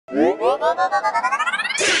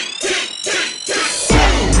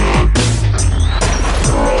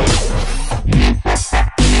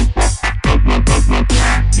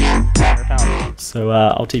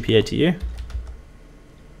I'll TPA to you.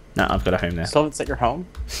 No, I've got a home there. Still haven't set your home?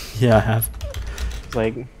 Yeah, I have. It's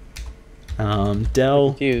like, Del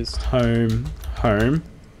confused. home.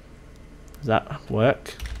 Does that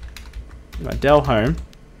work? Right, Del home.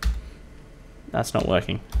 That's not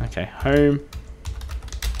working. Okay, home.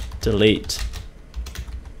 Delete.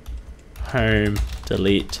 Home.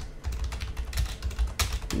 Delete.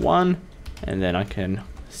 1, and then I can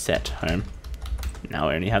set home. Now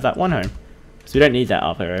I only have that one home. So we don't need that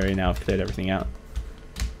other area now. I've cleared everything out.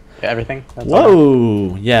 Everything? That's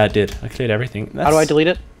Whoa! Yeah, I did. I cleared everything. That's, how do I delete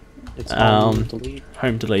it? It's delete.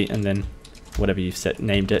 Home delete, and then whatever you've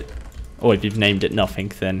named it. Or if you've named it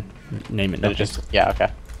nothing, then name it nothing. Yeah,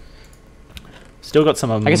 okay. Still got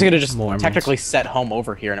some. I guess I could have just more technically set home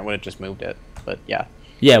over here, and it would have just moved it. But yeah.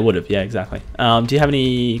 Yeah, it would have. Yeah, exactly. Do you have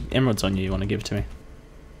any emeralds on you? You want to give to me?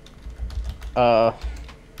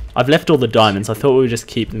 I've left all the diamonds. I thought we would just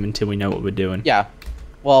keep them until we know what we're doing. Yeah.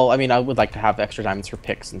 Well, I mean, I would like to have extra diamonds for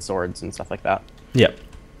picks and swords and stuff like that. Yep.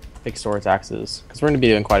 Big swords, axes. Because we're going to be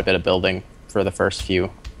doing quite a bit of building for the first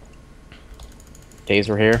few days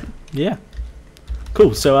we're here. Yeah.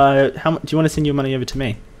 Cool. So, how much do you want to send your money over to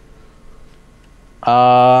me?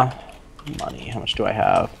 Money. How much do I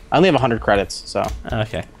have? I only have 100 credits, so.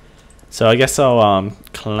 Okay. So I guess I'll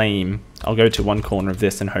claim. I'll go to one corner of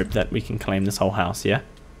this and hope that we can claim this whole house. Yeah.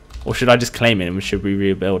 Or should I just claim it and should we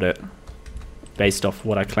rebuild it based off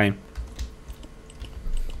what I claim?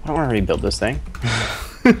 I don't want to rebuild this thing.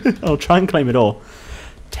 I'll try and claim it all.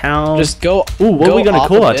 Town. Just go. Ooh, what are we gonna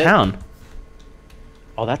call our town?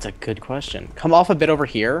 Oh, that's a good question. Come off a bit over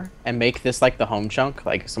here and make this like the home chunk,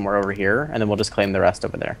 like somewhere over here, and then we'll just claim the rest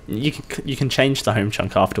over there. You can change the home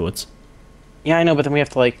chunk afterwards. Yeah, I know, but then we have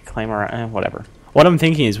to like claim our whatever. What I'm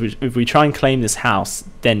thinking is, if we try and claim this house,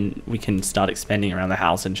 then we can start expanding around the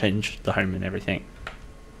house and change the home and everything.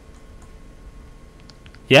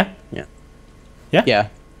 Yeah. Yeah. Yeah. Yeah.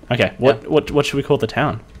 Okay. What should we call the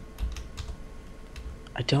town?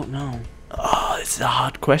 I don't know. Oh, this is a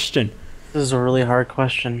hard question. This is a really hard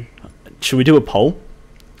question. Should we do a poll?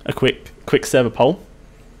 A quick server poll?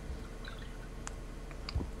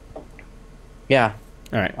 Yeah.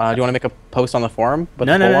 All right. Do you want to make a post on the forum? Put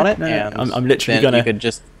No. on it? No. And I'm literally then gonna. You could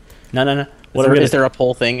just. No. Is there a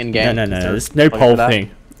poll thing in game? No. There's no poll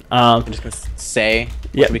thing. I'm just gonna say.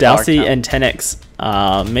 Yeah, Dowsey and 10x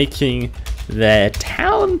are making their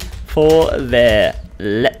town for their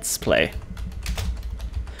Let's Play.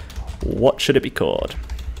 What should it be called?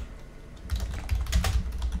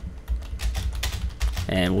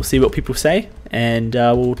 And we'll see what people say, and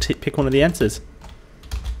we'll pick one of the answers.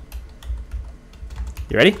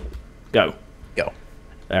 You ready? Go. Go.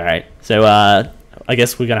 All right. So I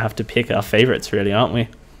guess we're gonna have to pick our favorites, really, aren't we?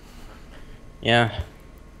 Yeah.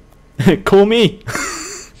 Call me.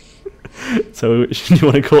 So, do you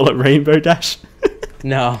want to call it Rainbow Dash?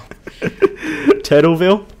 No.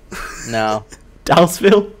 Turtleville? No.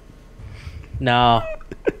 Douseville? No.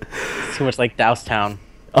 It's too much like Dousetown.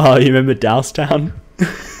 Oh, you remember Dousetown?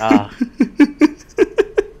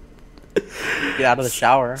 Get out of the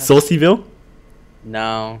shower. Saucyville?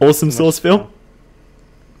 No. Awesome Sauceville?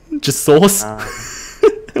 Just Sauce?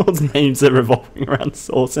 All the names are revolving around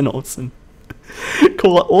Sauce and Awesome.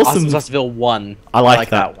 Call it Awesome. Sauceville 1. I like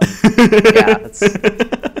that one. Yeah. That's...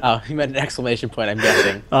 Oh, you meant an exclamation point, I'm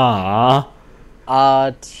guessing. Ah.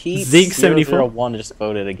 Zeke74 just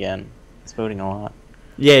voted again. It's voting a lot.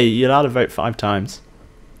 Yeah, you're allowed to vote 5 times.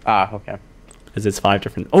 Ah, okay. Because there's 5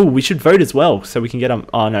 different... Oh, we should vote as well, so we can get them...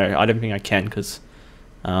 Oh, no, I don't think I can, because...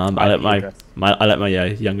 I let my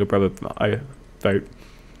younger brother vote.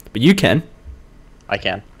 But you can. I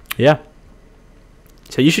can. Yeah.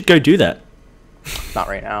 So you should go do that. Not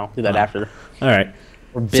right now. Do that after. All right.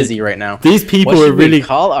 We're busy right now. These people what are really... we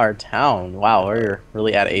call our town? Wow, we're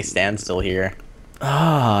really at a standstill here.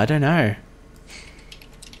 Ah, I don't know.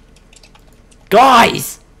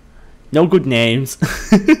 Guys! No good names.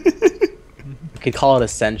 We could call it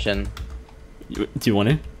Ascension. Do you want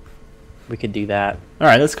to? We could do that.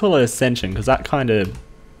 Alright, let's call it Ascension, because that kind of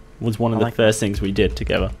was one of the first things we did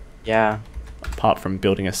together. Yeah. Apart from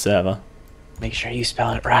building a server. Make sure you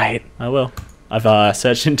spell it right. I will. I've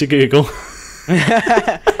searched into Google.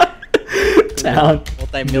 Town.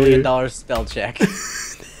 Multi-million-dollar spell check.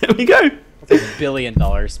 There we go.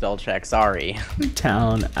 $1 spell check, sorry.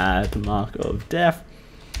 Town add mark of death.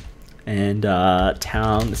 And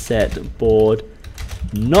town set board.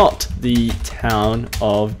 Not the town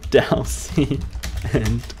of Dowsey.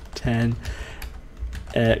 And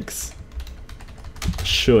 10x.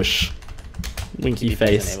 Shush. Winky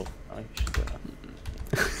face.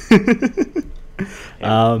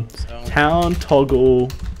 Town toggle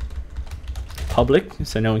public,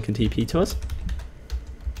 so no one can TP to us.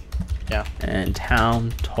 Yeah. And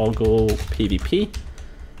town toggle PvP,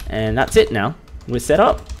 and that's it. Now we're set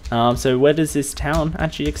up. So where does this town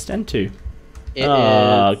actually extend to? It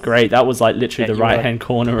is... Great. That was like literally the right-hand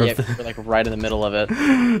corner of the... We're like right in the middle of it.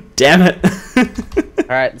 Damn it.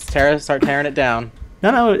 Alright, let's start tearing it down.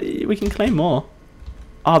 No, we can claim more.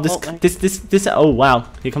 Oh, this... Oh, wow.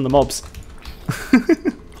 Here come the mobs.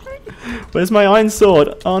 Where's my iron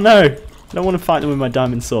sword? Oh, no. I don't want to fight them with my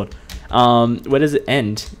diamond sword. Where does it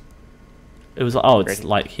end? It was... Oh, it's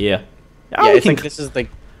like here. Oh, yeah, it's like this is like...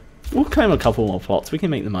 We'll claim a couple more plots. We can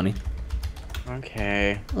make the money.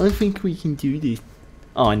 Okay. I think we can do this.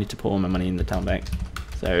 Oh, I need to put all my money in the town bank.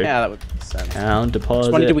 So yeah, that would make sense. Town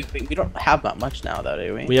deposit. We don't have that much now, though,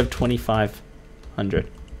 do we? We have 2,500.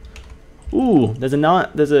 Ooh, there's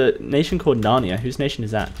a nation called Narnia. Whose nation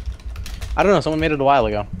is that? I don't know. Someone made it a while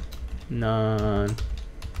ago. None.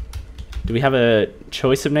 Do we have a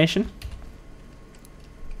choice of nation?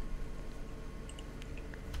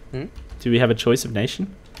 Hmm? Do we have a choice of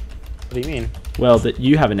nation? What do you mean? Well, that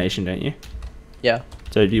you have a nation, don't you? Yeah.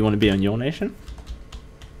 So do you want to be on your nation?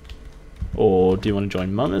 Or do you want to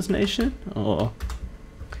join Mama's nation? Or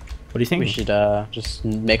what do you think? We should just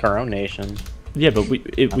make our own nation. Yeah, but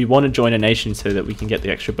we want to join a nation so that we can get the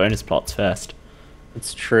extra bonus plots first.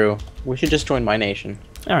 It's true. We should just join my nation.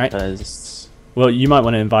 All right. Well, you might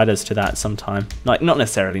want to invite us to that sometime. Like, not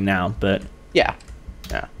necessarily now, but... Yeah.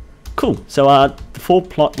 Yeah. Cool. So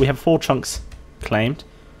we have 4 chunks claimed.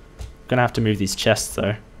 Gonna have to move these chests,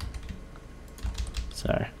 though.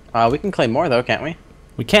 So... we can claim more, though, can't we?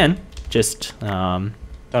 We can. Just... Don't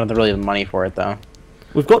have the really money for it, though.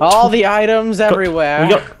 We've got... All the items everywhere!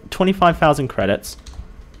 We got 25,000 credits.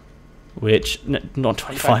 Which... not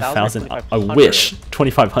 25,000. I wish.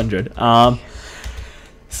 2,500.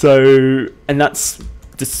 So... And that's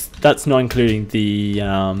not including the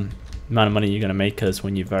amount of money you're going to make us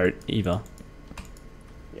when you vote, either.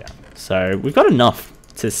 Yeah. So, we've got enough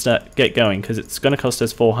to get going, because it's going to cost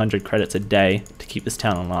us 400 credits a day to keep this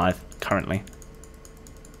town alive, currently.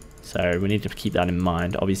 So, we need to keep that in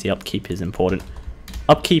mind. Obviously, upkeep is important.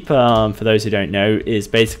 Upkeep, for those who don't know, is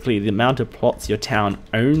basically the amount of plots your town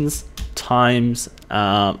owns times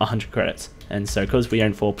 100 credits. And so, because we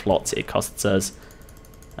own 4 plots, it costs us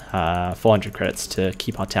 400 credits to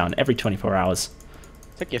keep our town every 24 hours.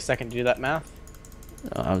 Took you a second to do that math.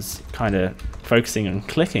 I was kind of focusing on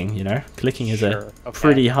clicking, you know. Clicking is a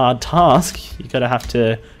pretty hard task. You gotta have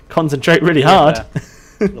to concentrate really hard.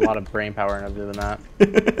 A lot of brain power in doing that.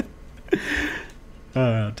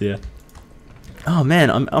 Oh dear. Oh man,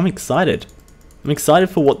 I'm excited. I'm excited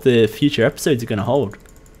for what the future episodes are gonna hold.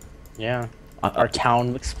 Yeah. Our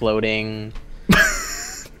town exploding.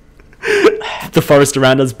 The forest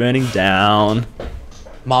around us burning down.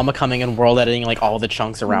 Mama coming and world editing like all the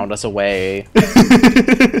chunks around us away.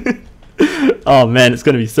 Oh man, it's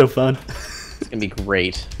gonna be so fun. It's gonna be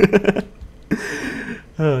great.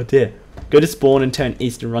 Oh dear. Go to spawn and turn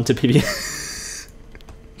east and run to PB.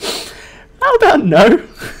 How about no?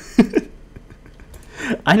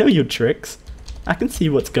 I know your tricks. I can see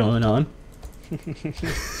what's going on.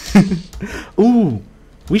 Ooh,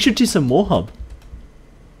 we should do some more hub.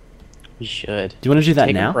 We should. Do you want to do that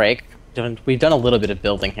Take now? A break. We've done a little bit of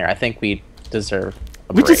building here. I think we deserve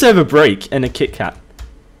a break. We deserve a break and a Kit Kat.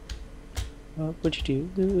 What would you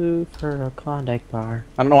do for a Klondike bar?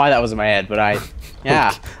 I don't know why that was in my head, but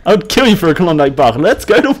yeah. I would kill you for a Klondike bar. Let's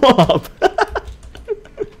go to Warhub.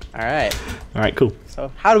 Alright. Alright, cool.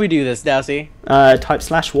 So, how do we do this, Dowsey? Type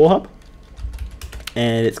 /Warhub.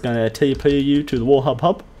 And it's going to teleport you to the Warhub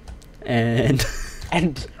hub. And...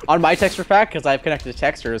 And on my texture pack, because I've connected to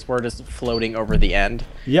textures, we're just floating over the end.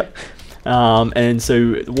 Yep. And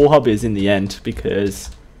so Warhub is in the end because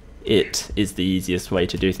it is the easiest way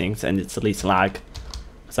to do things and it's the least lag.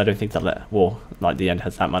 So I don't think that the end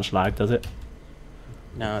has that much lag, does it?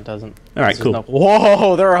 No, it doesn't. All right, cool.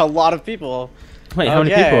 Whoa, there are a lot of people. Wait, how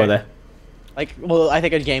many people are there? Like, well, I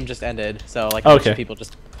think a game just ended, so like a bunch of people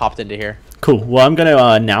just popped into here. Cool. Well, I'm going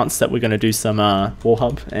to announce that we're going to do some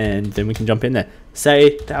Warhub, and then we can jump in there.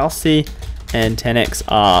 Say, Dalsey and 10x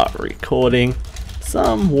are recording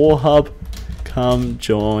some Warhub. Come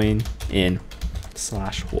join in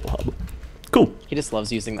 /Warhub. Cool. He just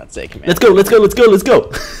loves using that say command. Let's go. Let's go. Let's go. Let's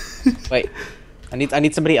go. Wait, I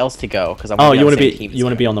need somebody else to go because I'm. Oh, you want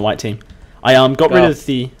to be on the white team? I got rid of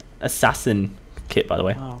the assassin kit, by the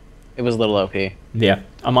way. Oh. It was a little OP. Yeah,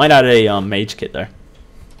 I might add a mage kit though.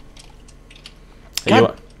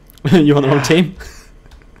 You on the wrong team?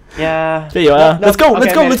 Yeah. There you are. Let's go.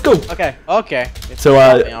 Let's go. Let's go. Okay. Okay.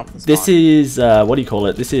 So this is what do you call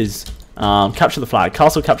it? This is Capture the flag.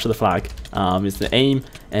 Castle capture the flag is the aim,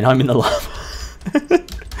 and I'm in the lava.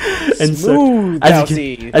 And Smooth,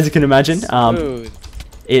 so, as you can imagine,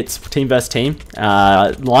 it's team versus team.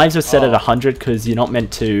 Lives are set at 100 because you're not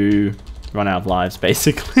meant to run out of lives,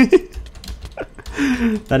 basically.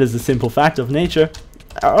 That is the simple fact of nature.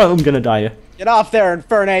 Oh, I'm gonna die here. Get off there,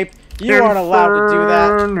 Infernape! You aren't allowed to do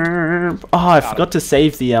that. Oh, I forgot to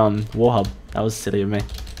save the war hub. That was silly of me.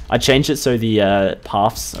 I changed it so the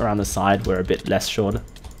paths around the side were a bit less shorter.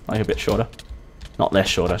 Like a bit shorter. Not less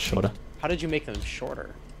shorter, shorter. How did you make them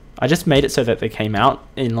shorter? I just made it so that they came out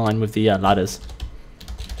in line with the ladders.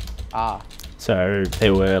 Ah. So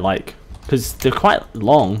they were like, because they're quite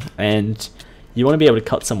long and you want to be able to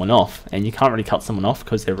cut someone off, and you can't really cut someone off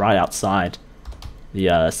because they're right outside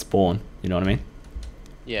the spawn. You know what I mean?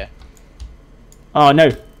 Yeah. Oh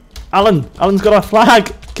no, Alan's got a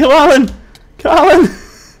flag. Kill Alan. Kill Alan.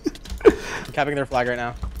 I'm capping their flag right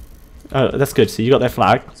now. Oh, that's good. So you got their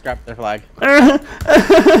flag. Scrap their flag.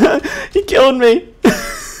 He killed me.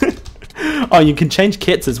 Oh, you can change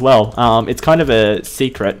kits as well. It's kind of a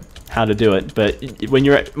secret how to do it, but when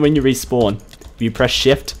you respawn, if you press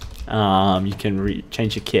shift, you can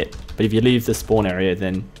change your kit. But if you leave the spawn area,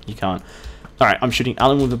 then you can't. All right, I'm shooting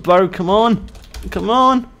Alan with a bow. Come on, come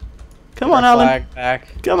on, come on, Alan. Flag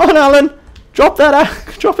back. Come on, Alan. Drop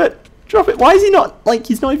that. Drop it. Drop it. Why is he not like?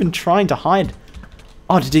 He's not even trying to hide.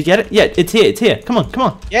 Oh, did he get it? Yeah, it's here. It's here. Come on, come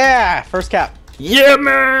on. Yeah, first cap. Yeah,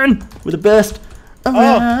 man. We're the best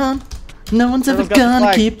around. No one's ever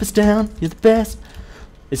gonna keep us down. You're the best.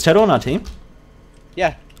 Is Turtle on our team?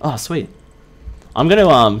 Yeah. Oh, sweet. I'm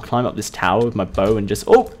gonna climb up this tower with my bow and just.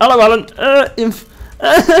 Oh, hello, Alan.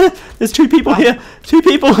 There's 2 people here. 2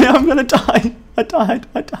 people here. I'm gonna die. I died.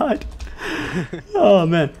 I died. Oh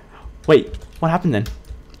man. Wait. What happened then?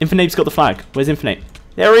 Infernape's got the flag. Where's Infernape?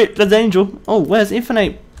 There's Angel. Oh, where's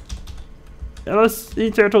Infernape?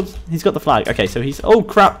 Turtles. He's got the flag. Okay, so he's. Oh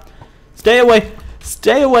crap. Stay away.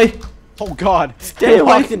 Stay away. Oh god. Stay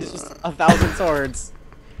away. Into just 1,000 swords.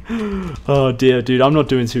 Oh dear, dude. I'm not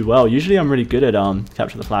doing too well. Usually I'm really good at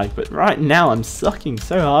capture the flag, but right now I'm sucking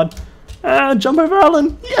so hard. Jump over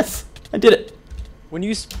Alan. Yes, I did it. When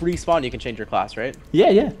you respawn, you can change your class, right? Yeah,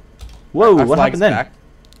 yeah. Whoa, Our what happened then? back.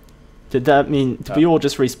 Did that mean did we all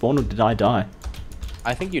just respawn or did I die?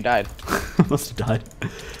 I think you died. I must have died.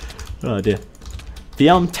 Oh dear.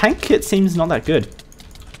 The tank kit seems not that good.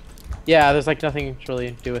 Yeah, there's like nothing to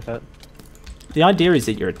really do with it. The idea is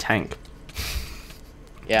that you're a tank.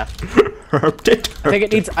 Yeah.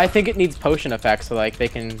 I think it needs potion effects so like they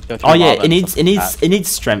can go through. Oh yeah, it needs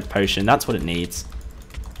strength potion. That's what it needs.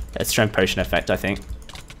 A strength potion effect, I think.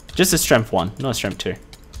 Just a strength 1, not a strength 2.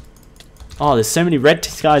 Oh, there's so many red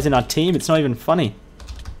guys in our team. It's not even funny.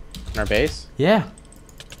 In our base? Yeah.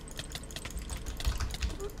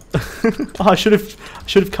 Oh, I should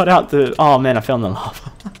have cut out the. Oh man, I fell in the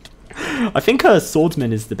lava. I think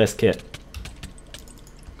swordsman is the best kit.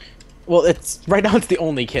 Well, right now it's the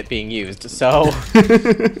only kit being used, so I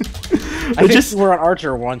think you were an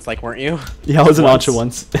archer once, like, weren't you? Yeah, I was an archer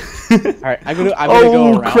once. All right, I'm gonna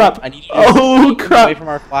go around. Crap! I need you Oh to crap! away from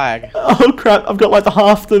our flag. Oh crap! I've got like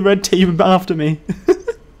half the red team after me.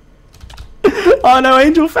 Oh no!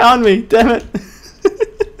 Angel found me. Damn it!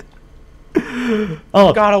 Oh,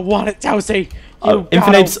 you gotta want it, Xdowsey.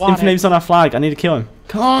 Infernape's on our flag. I need to kill him.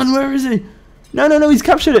 Come on, where is he? No, no, no! He's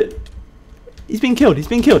captured it. He's been killed. He's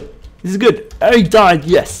been killed. This is good. Oh, he died.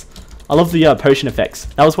 Yes. I love the potion effects.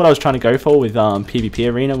 That was what I was trying to go for with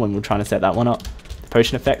PvP Arena when we were trying to set that one up. The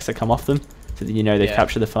potion effects that come off them, so that you know they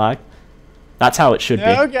capture the flag. That's how it should be.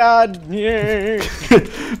 Oh god. Yeah.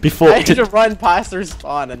 Before I had to run past their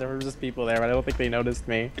spawn and there were just people there, but I don't think they noticed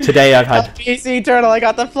me. Today I've had. PC Turtle, I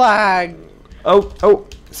got the flag. Oh,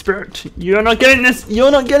 Spirit, you're not getting this.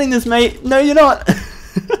 You're not getting this, mate. No, you're not.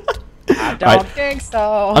 I don't think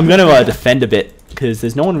so. I'm gonna defend a bit because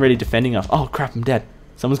there's no one really defending us. Oh crap, I'm dead.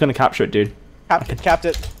 Someone's gonna capture it, dude. Capped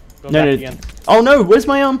it. No. Again. Oh no, where's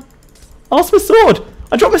my I lost my sword.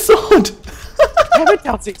 I dropped my sword. Damn it,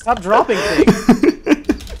 Xdowsey, stop dropping things.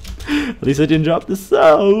 At least I didn't drop the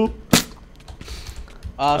soap.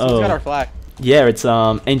 So who's got our flag? Yeah, it's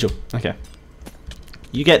Angel. Okay.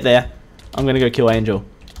 You get there. I'm gonna go kill Angel.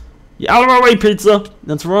 Yeah, out of my way, pizza.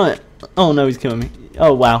 That's right. Oh no, he's killing me.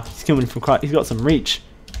 Oh wow, he's coming from quite. He's got some reach.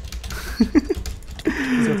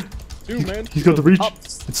 He's got the reach.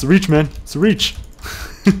 It's the reach, man. It's the reach.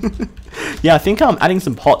 Yeah, I think adding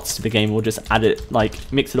some pots to the game will just add it,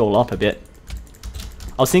 like, mix it all up a bit.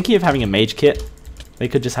 I was thinking of having a mage kit. They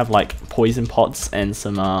could just have like poison pots and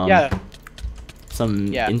some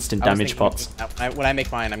instant damage pots. When I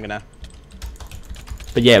make mine, I'm gonna.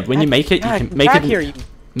 But yeah, when you make it, you can make it. Here, you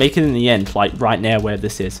make it in the end, like right near where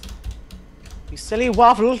this is. You silly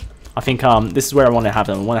waffle. I think this is where I want to have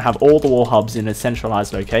them. I want to have all the war hubs in a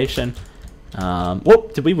centralized location.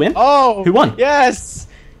 Whoop! Did we win? Oh! Who won? Yes!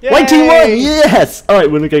 Yay! White team won! Yes! Alright,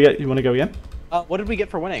 you want to go again? What did we get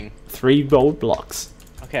for winning? 3 gold blocks.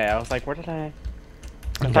 Okay, I was like, where did I...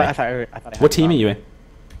 Okay. I thought I had What team are you in?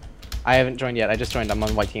 I haven't joined yet. I just joined. I'm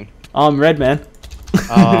on white team. I'm red, man.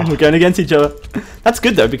 Oh. We're going against each other. That's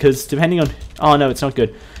good though, because depending on... Oh no, it's not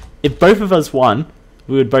good. If both of us won,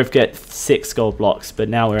 we would both get 6 gold blocks, but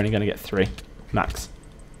now we're only going to get 3 max.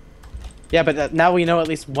 Yeah, but now we know at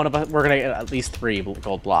least one of us. We're gonna get at least 3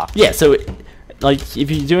 gold blocks. Yeah, so like if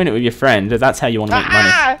you're doing it with your friend, that's how you want to make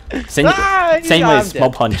money. Same way as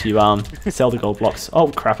Mob Hunt, you sell the gold blocks. Oh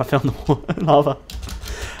crap! I found the lava.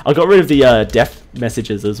 I got rid of the death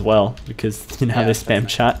messages as well because you know how they spam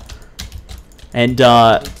chat. And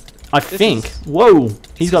I think whoa,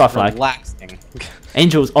 he's got our flag. Relaxing.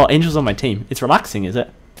 Angels, oh Angels on my team. It's relaxing, is it?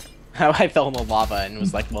 I fell in the lava and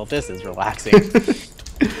was like, well, this is relaxing.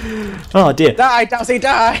 Oh dear. Die, Dowsey,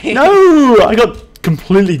 die! No! I got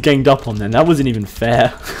completely ganged up on them. That wasn't even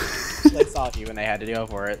fair. They saw you and they had to go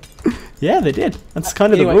for it. Yeah, they did. That's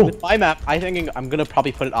kind of anyway, the rule. With my map, I think I'm gonna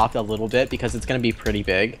probably put it off a little bit because it's gonna be pretty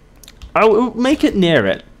big. I'll make it near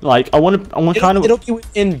it. Like I want to kind of. It'll be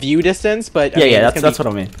within view distance, but Yeah, yeah, that's what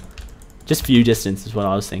I mean. Just view distance is what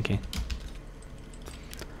I was thinking.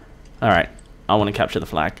 All right, I want to capture the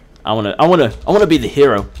flag. I want to be the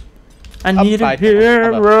hero. I need a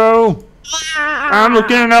hero. I'm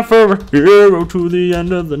looking out for a hero to the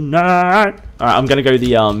end of the night. All right, I'm gonna go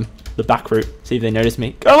the back route. See if they notice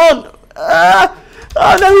me. Come on!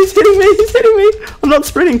 Oh no, he's hitting me! He's hitting me! I'm not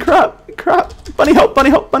sprinting. Crap! Crap! Bunny hop!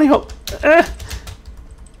 Bunny hop! Bunny hop!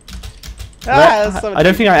 I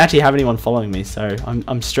don't think I actually have anyone following me, so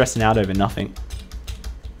I'm stressing out over nothing.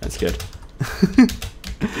 That's good.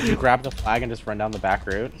 Did you grab the flag and just run down the back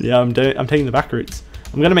route? Yeah, I'm taking the back routes.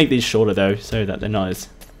 I'm gonna make these shorter though, so that they're not as,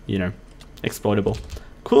 you know, exploitable.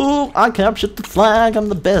 Cool! I captured the flag. I'm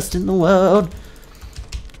the best in the world.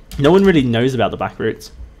 No one really knows about the back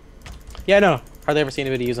routes. Yeah, no. Hardly ever seen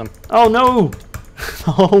anybody use them. Oh no!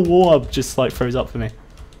 The whole war just like froze up for me.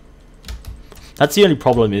 That's the only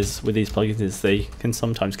problem is with these plugins is they can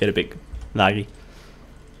sometimes get a bit laggy.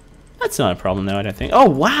 That's not a problem though, I don't think. Oh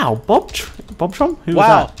wow, Bobtron? Who was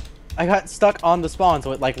that? I got stuck on the spawn,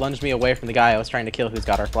 so it like lunged me away from the guy I was trying to kill who's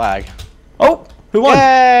got our flag. Oh, who won?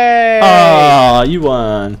 Yay! Ah, you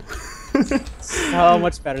won. So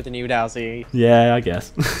much better than you, Dowsey. Yeah, I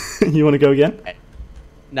guess. You want to go again?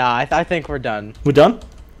 Nah, I think we're done. We're done?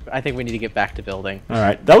 I think we need to get back to building. All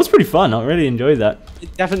right, that was pretty fun. I really enjoyed that.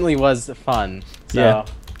 It definitely was fun. So. Yeah,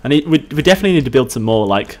 we definitely need to build some more,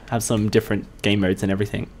 like have some different game modes and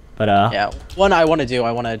everything. But yeah, one I want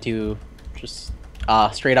to do just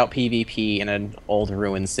straight out PvP in an old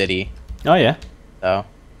ruined city. Oh yeah. So.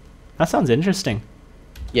 That sounds interesting.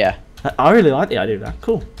 Yeah. I really like the idea of that.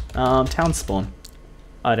 Cool. Town spawn.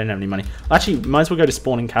 I don't have any money. Actually, might as well go to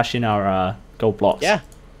spawn and cash in our gold blocks. Yeah.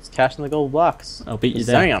 Let's cash in the gold blocks. I'll beat you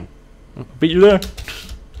there. Damn. I'll beat you there.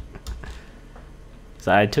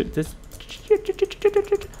 So I took this.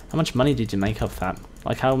 How much money did you make off that?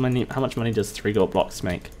 Like how much money does 3 gold blocks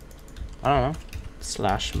make? I don't know.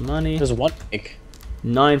 Slash money. There's one make.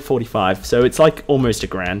 945. So it's like almost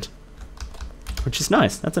 $1,000, which is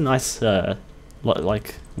nice. That's a nice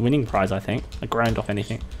like winning prize, I think. $1,000 off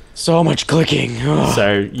anything. So much clicking.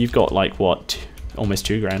 So you've got like what, almost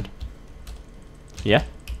 $2,000. Yeah.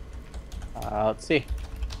 Let's see.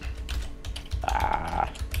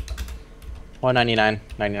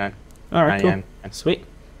 199.99. All right, cool. Sweet.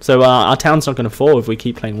 So our town's not going to fall if we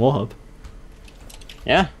keep playing Warhub.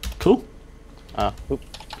 Yeah. Cool. Oop.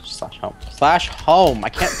 Slash home. Slash home. I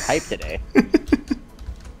can't type today.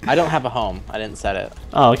 I don't have a home. I didn't set it.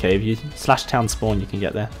 Oh, okay. If you slash town spawn, you can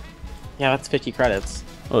get there. Yeah, that's 50 credits.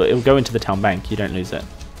 Well, it'll go into the town bank. You don't lose it.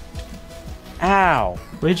 Ow.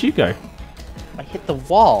 Where'd you go? I hit the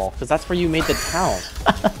wall, because that's where you made the town.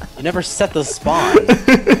 You never set the spawn.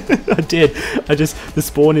 I did. The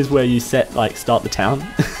spawn is where you set, like, start the town.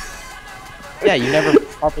 Yeah, you never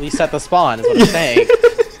properly set the spawn, is what I'm saying.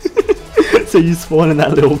 So you spawn in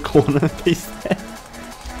that little corner piece there.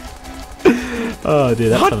 Oh,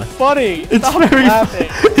 dude, that's not funny. It's Stop very laughing.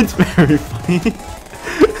 It's very funny.